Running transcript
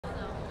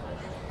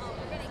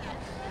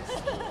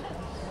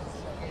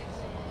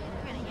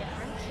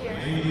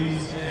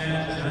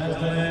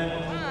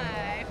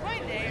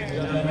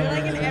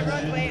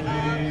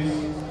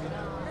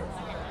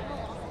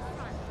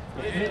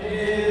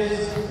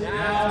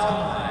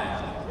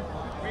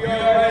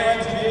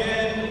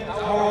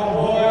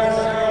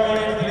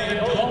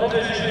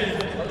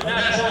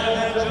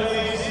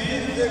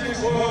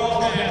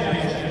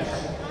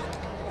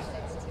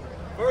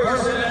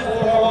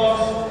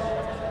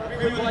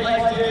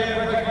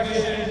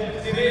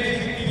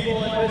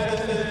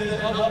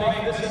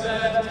helping this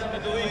event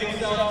and the league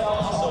itself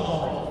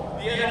possible.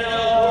 The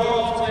NNL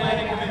World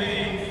Planning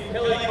Committee,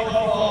 Kelly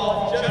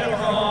Kofal, Jennifer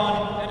Hahn,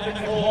 and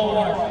Nicole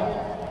Martin.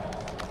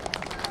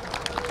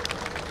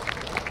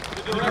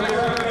 The director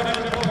of the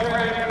Community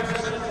Program for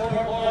Central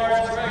Florida,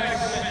 Greg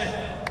Smith.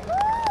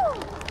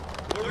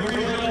 The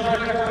regional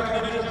director of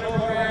Community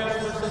Programs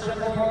for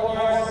Central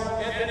Florida,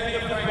 Anthony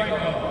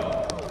Franco.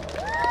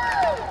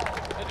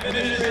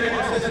 Administrative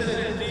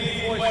Assistant,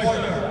 Dee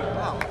Moister.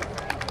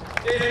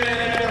 Data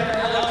Manager,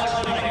 Alex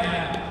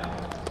Cunningham.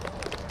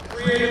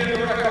 Creative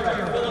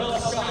Director, Philip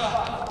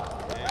Scott.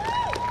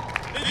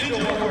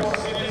 Digital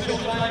Works, the digital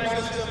planning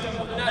system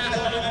of the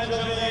National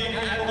Digital League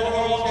and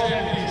World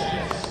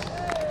Championships.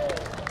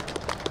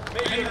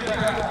 Major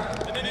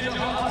Craft, the digital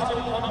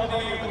hospital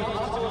company with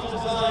hospital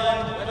design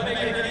and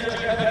Major Ninja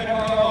Kevin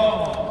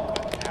Marlowe.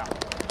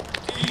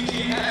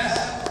 TGS,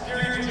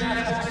 Gear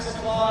Gymnastics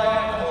Supply,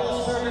 and full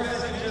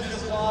service ninja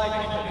supply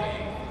company.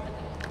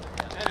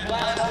 And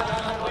last but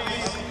not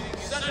least,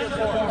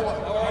 Centerport,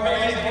 our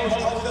amazing host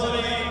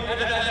facility and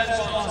event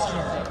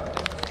sponsor.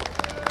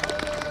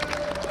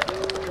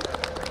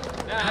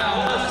 Now,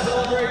 let us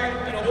celebrate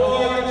and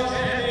award the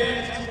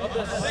champions of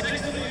the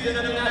 6th season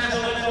of the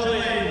National Digital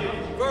League.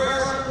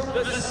 First,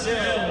 the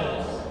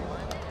Stills.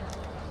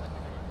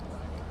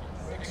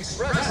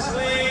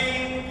 Expressly,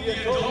 the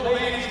adult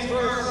ladies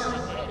first,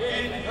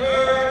 in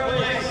third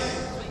place.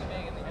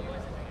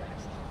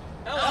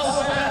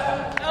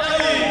 Elspeth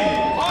Ellie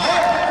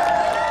Hart.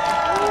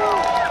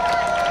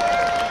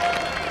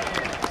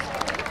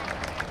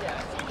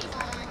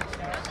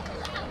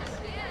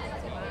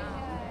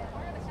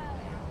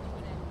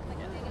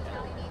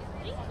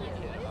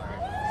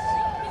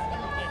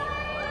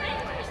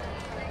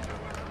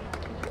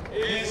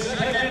 In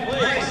second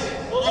place,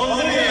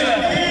 Olivia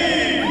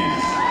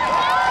Keys.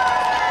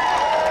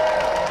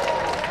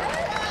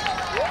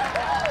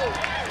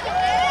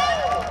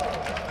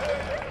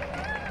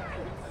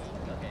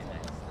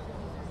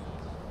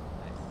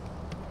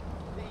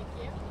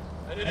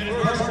 And in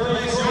first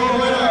place, your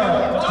winner,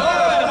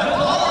 Dawn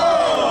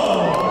Apollo,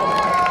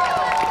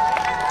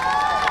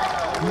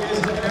 who is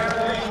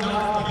apparently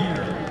not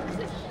here.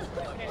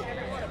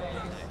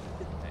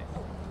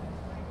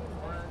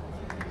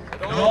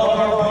 And all of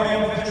our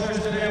podium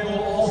finishers today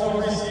will also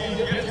receive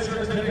gift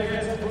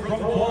certificates from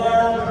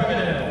Born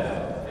Primitive,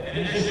 in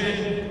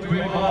addition to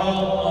a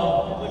bottle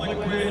of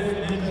liquid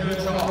ninja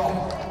chalk.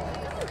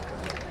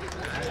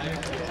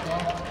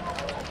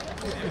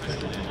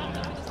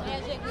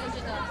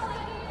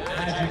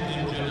 Magic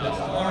Ninja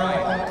Dust. All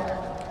right.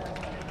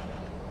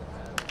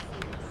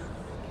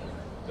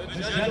 The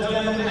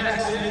gentleman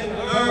next in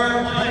third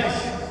place,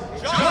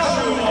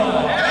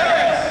 Joshua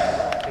Harris.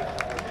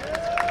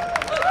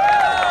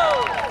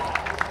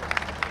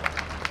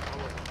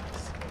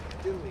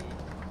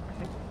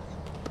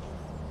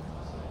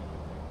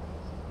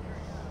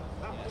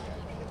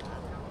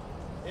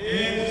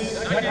 In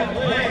second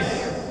place,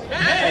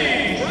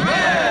 Kenny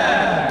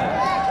Drag.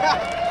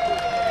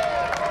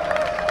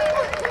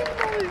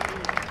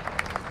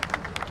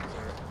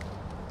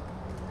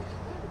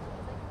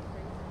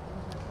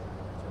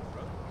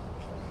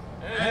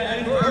 And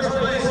in first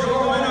place,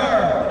 your winner,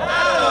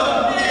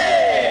 Adam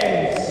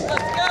Yates.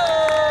 Let's go!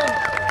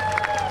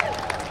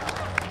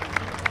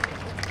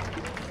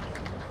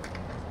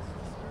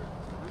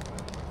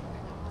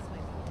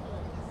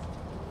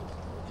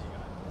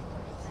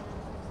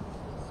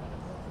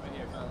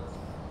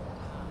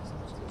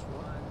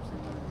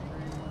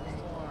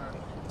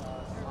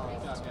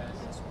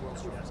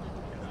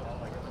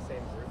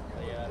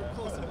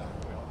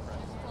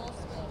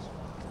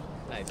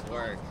 Nice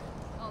work.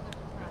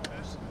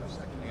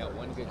 I got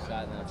one good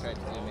shot and then I tried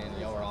to zoom in and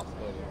y'all were off the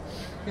podium.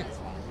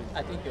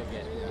 I think you'll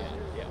get it.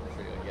 Yeah, I'm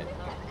sure you'll get it.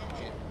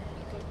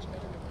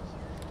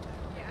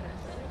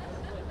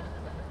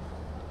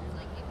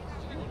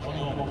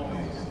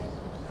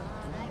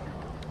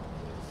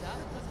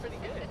 That's pretty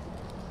good.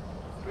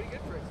 Pretty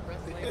good for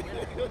express lane.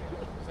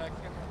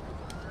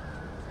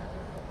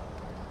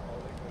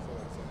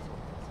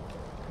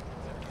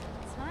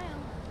 Smile.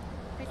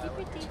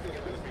 Pretty, pretty.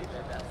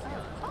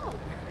 Oh.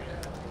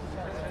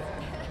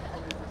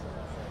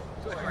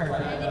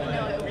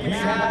 We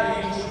have a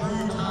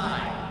true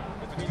tie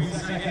between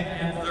second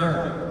and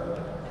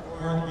third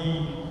for the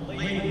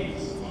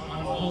ladies on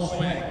full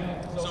swing.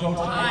 So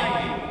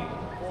tying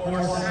for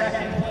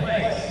second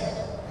place,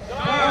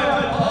 Darren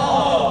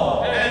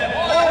Apollo and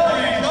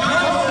Audrey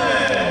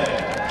Johnson.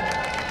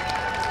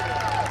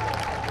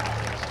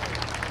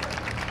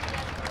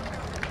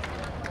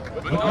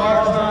 But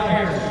Darren's not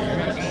here, so you're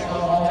going to just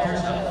all to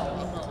yourself.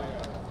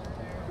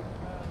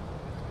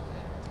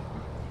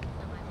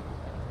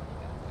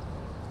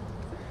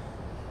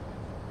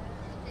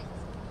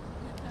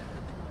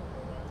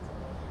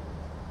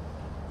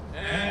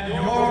 And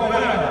your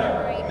winner,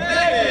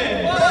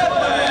 Megan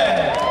Butler.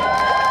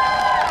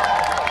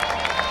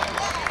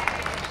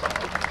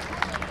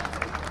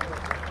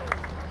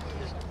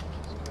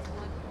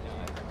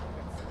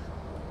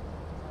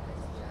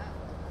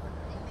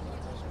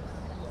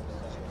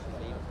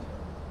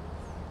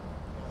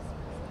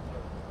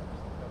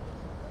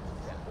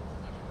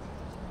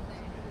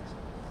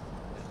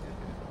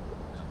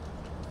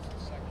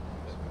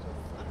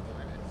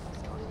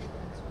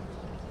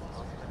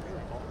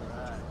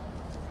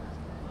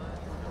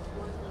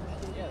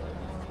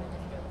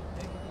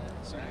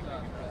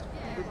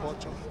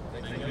 Thank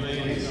you,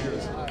 ladies.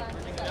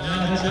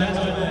 Now,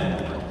 gentlemen,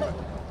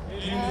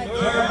 in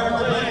third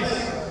place,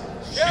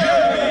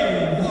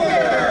 Jeremy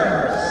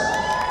Waters.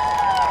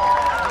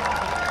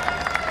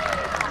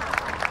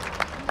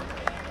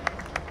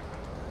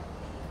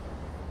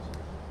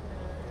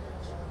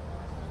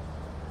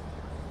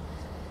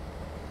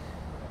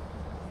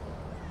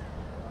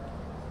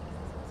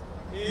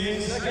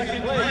 In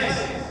second place,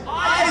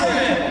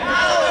 Isaac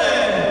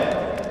Allen.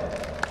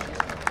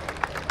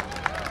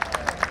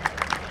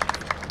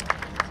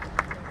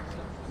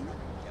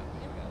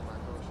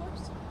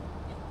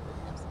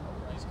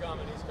 He's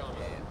coming.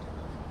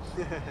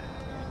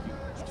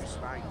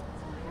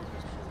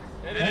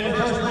 And in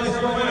first place,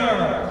 the winner,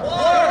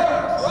 Clark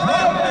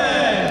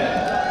Drummond.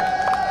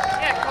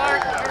 Yeah,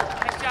 Clark.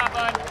 Nice job,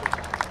 bud.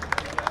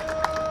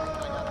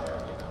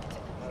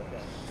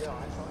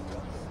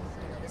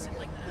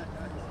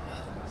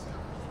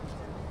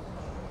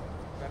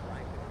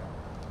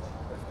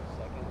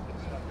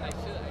 I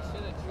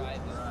should have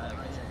tried this.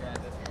 Like, yeah,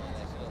 this one.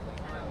 I should have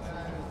linked it.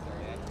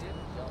 I did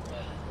jump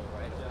up and go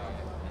right away.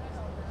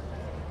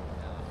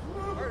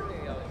 Part of me,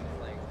 I was just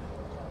like,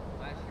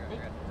 last year I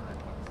got to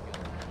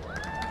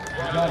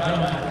Good job,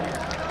 gentlemen.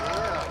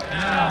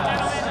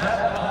 Now, step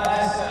by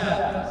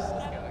step.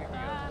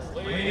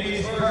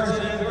 Ladies first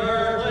in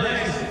third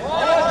place,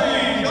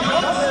 Audrey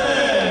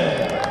Johnson.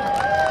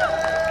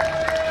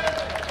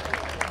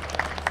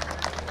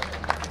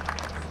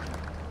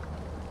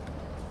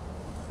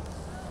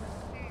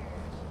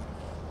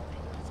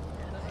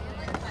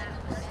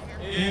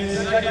 In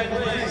second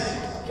place,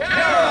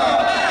 Kara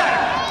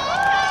Mack.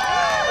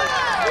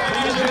 The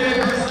DJ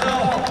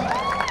herself.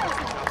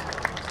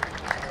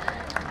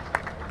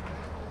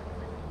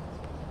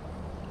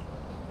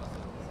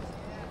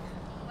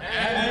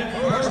 And in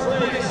first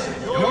place,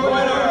 your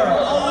winner,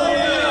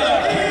 Aaliyah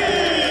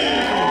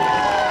King.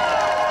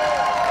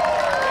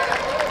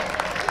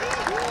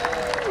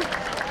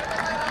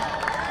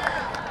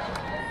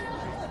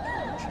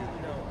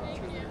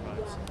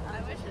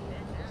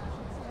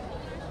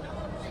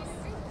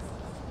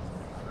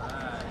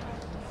 Alright.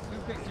 2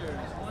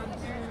 pictures. 1,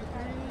 2,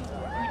 3.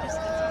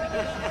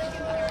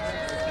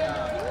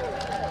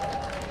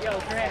 Yo,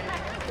 Greg.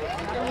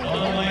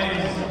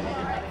 Ladies,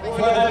 for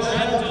the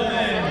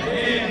gentlemen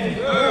in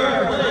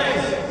third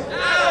place,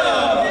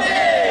 Adam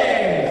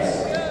Daves.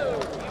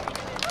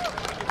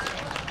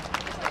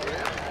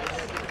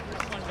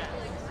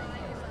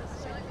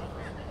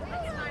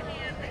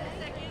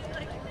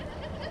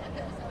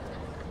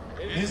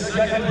 In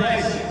second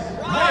place,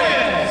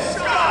 Ryan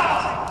Scott.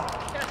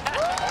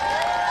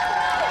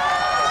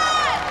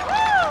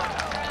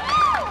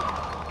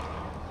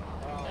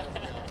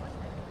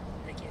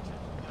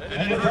 And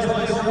in first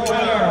place, your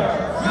winner,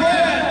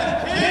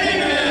 Grant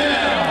Hingham.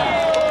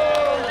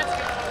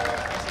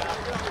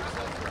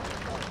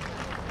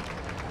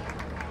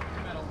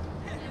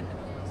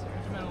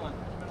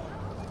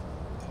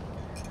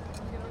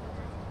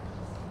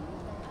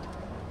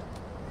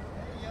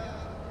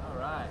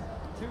 Alright.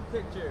 2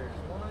 pictures.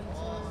 1,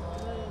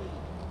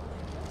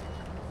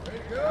 2,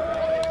 3.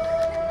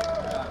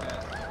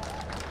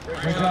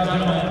 Great job,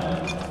 gentlemen.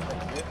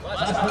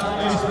 Last but not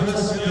least, for the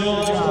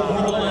skills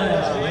portal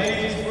edge.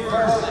 Ladies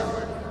first.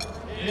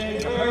 In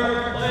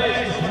third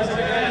place, once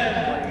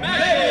again,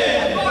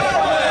 Megan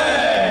Barway.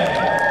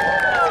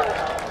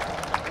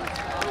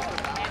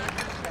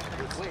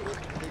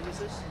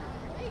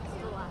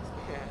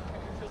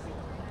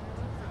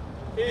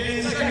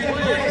 In second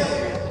place,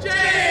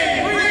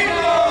 Jane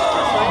Rico.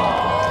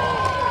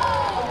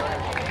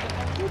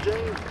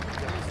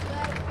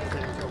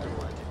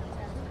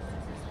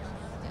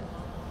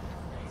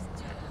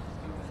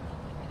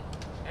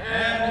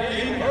 And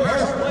in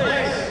first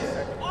place,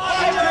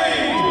 Audrey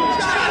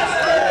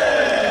Johnson.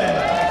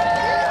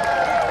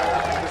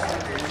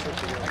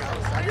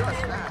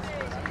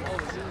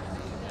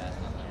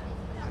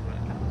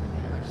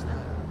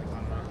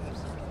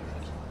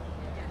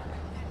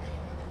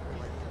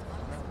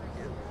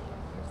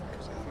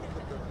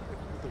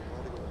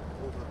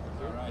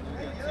 Alright, we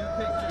got 2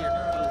 pictures.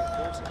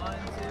 1,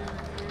 2,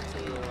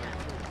 3.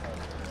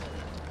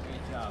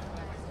 Great job.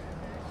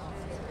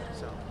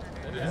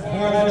 And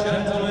for the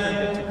gentlemen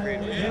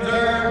in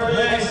third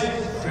place,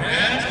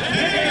 Grant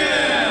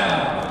Hingham.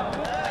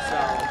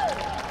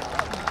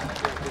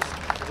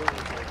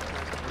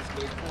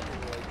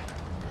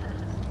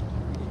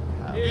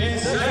 In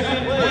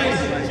second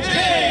place,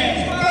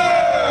 James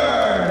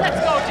Bird. Let's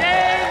go,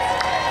 James.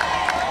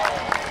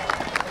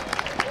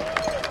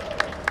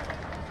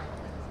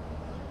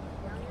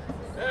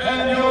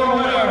 And your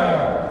winner,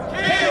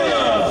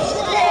 Caleb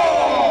Strong.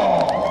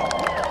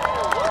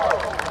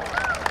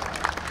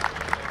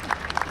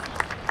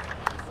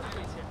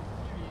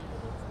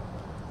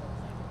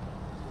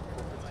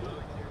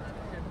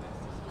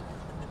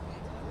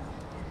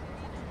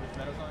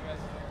 Medals on,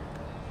 guys?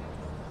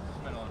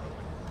 Medal on.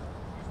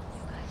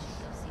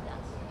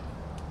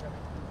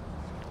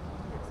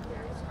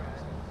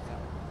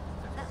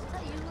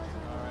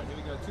 Alright, here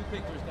we go. 2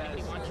 pictures,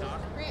 guys. One shot.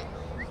 Ready?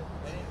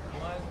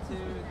 1, 2,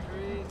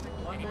 3.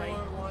 One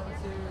more. 1,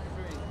 2,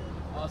 3.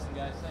 Awesome,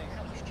 guys. Thanks.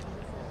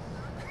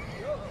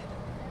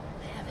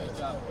 Good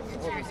job.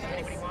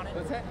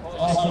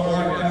 Awesome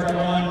work,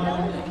 everyone.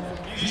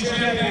 You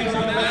champions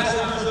are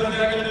masters of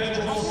their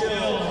individual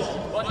skills,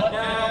 but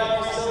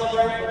now we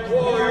celebrate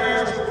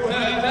warriors who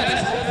have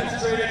best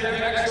demonstrated their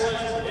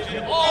excellence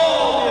in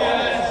all the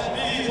events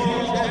these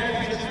world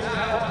championships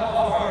have to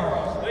offer.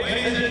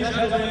 Ladies and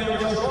gentlemen,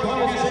 your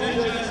strongest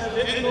ninjas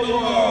in the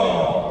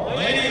world.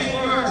 Ladies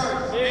first,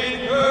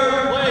 in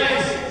third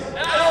place,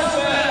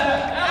 Elspeth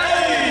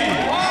Ellie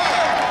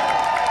Hart.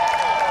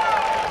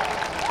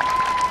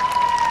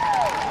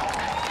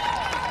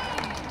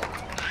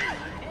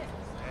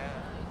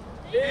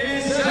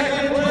 In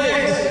second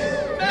place,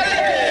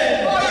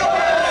 Megan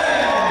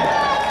Bartlett.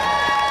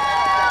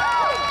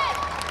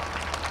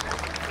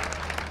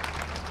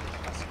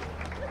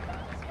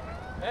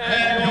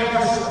 And your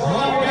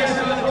strongest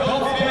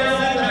adult female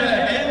ninja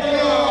in the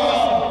world,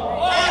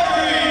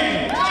 Audrey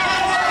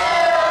Johnson.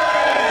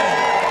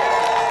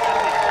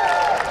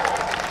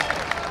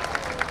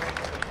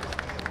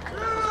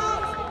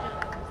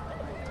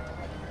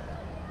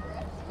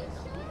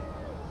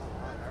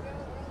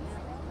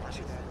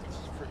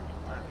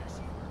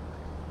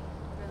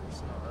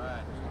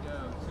 Alright, here we go.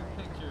 2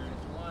 pictures.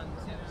 1,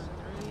 2,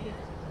 3.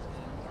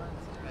 And 1,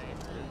 2,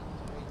 3.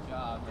 Great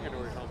job.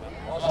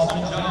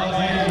 Awesome job,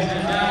 ladies.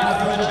 And now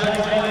for the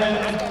gentlemen,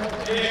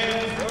 in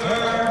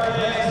third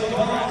place,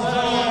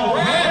 Alonzo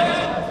Brent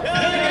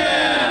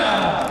Hillingham.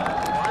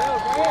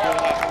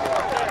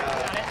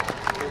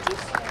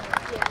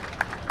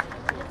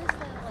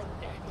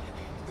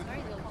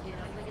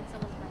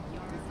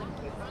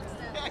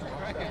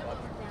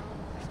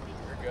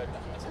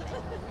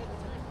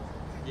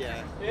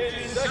 Yeah.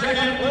 In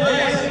second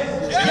place,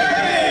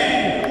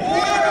 Jeremy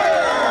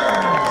Waters.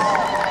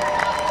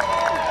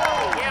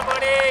 Yeah,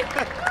 buddy.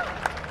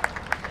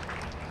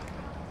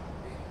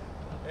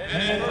 And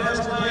in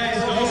first place,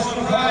 no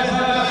surprise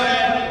about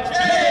it,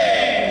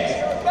 James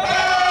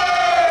Burns.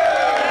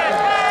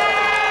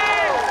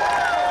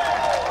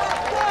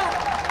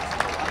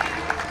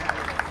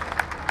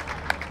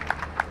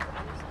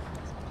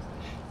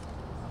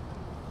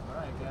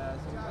 Alright,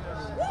 guys. Here we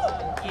go.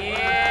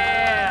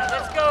 Yeah,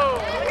 let's go.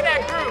 Look at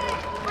that group.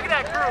 Look at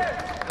that group.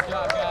 Good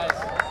job, guys.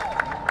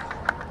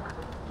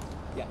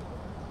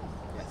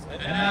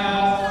 And now,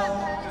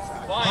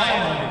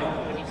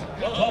 finally,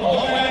 the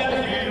moment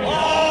we've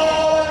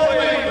all been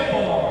waiting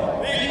for,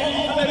 the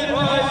ultimate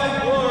prize in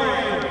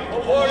glory,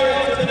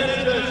 awarded to the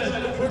ninjas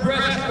who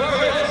progress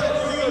furthest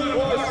through the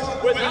course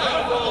without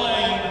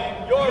falling,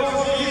 your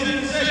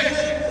Season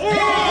 6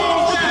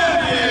 World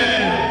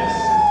Champions!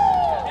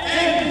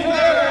 In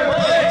third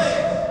place,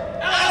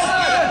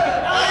 Elspeth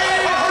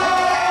Ellie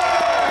Hart!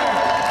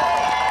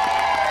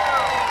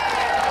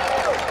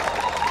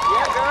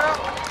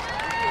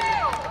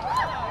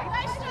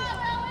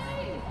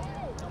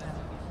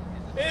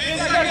 In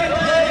second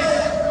place,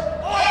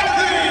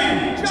 Audrey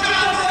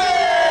Johnson!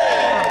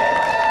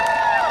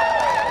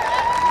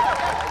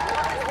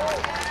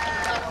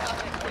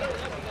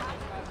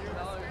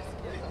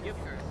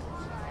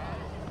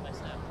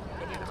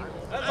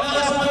 And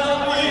last but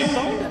not least,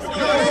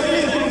 your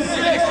Season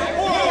 6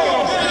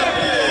 World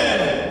Champion,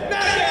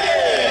 Megan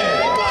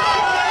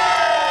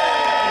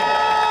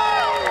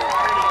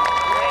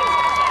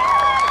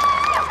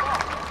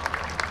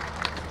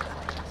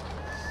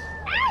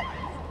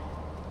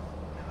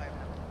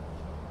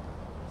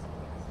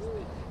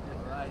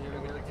Alright, here we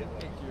go. 2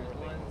 pictures.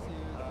 1, 2,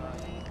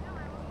 3.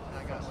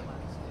 I got 1,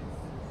 2.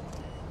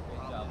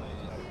 Great job,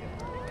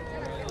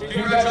 ladies.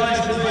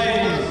 Congratulations,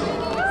 ladies.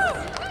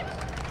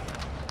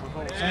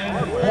 And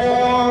for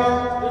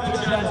the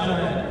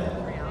gentlemen,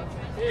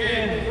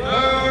 in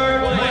third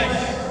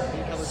place,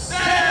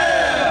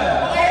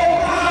 Sam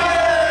O'Brien.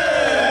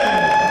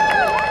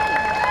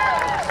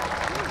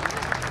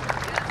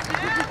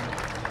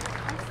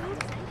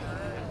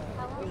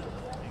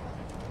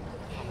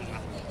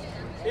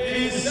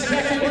 In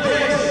second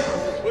place,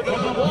 with a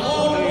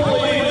blown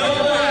bully no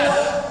less,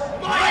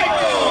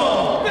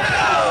 Michael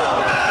Bell.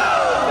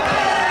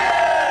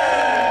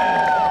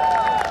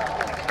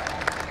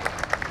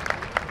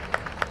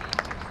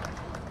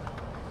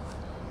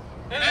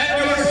 And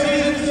your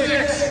Season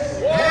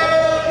 6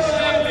 World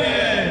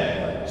Champion,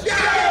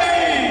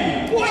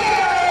 Jeremy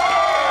Waters!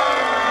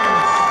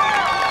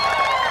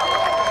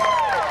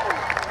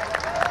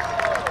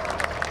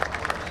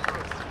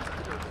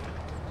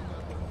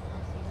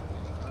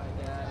 Alright,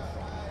 guys.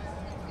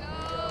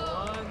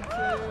 1,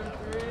 2,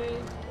 3.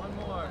 One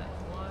more.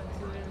 1,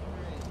 2, 3.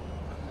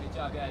 Great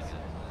job, guys.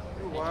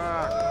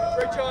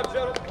 Great job,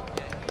 gentlemen.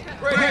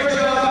 Great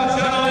job,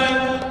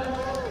 gentlemen.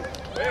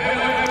 Wait.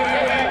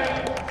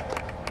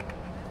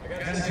 I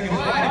gotta say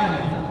goodbye.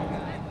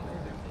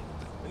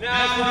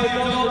 Now, the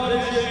adult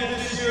division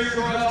this year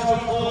draws to a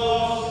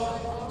close.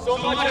 So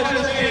much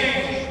has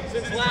changed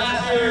since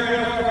last year in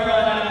North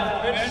Carolina,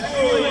 and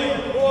truly,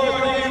 more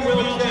things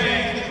will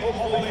change,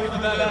 hopefully for the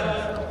better,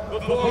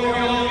 before we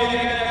all meet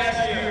again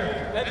next year.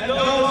 And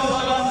those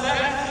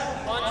sunsets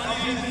on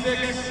Season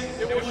 6,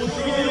 it will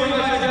surely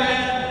rise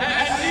again.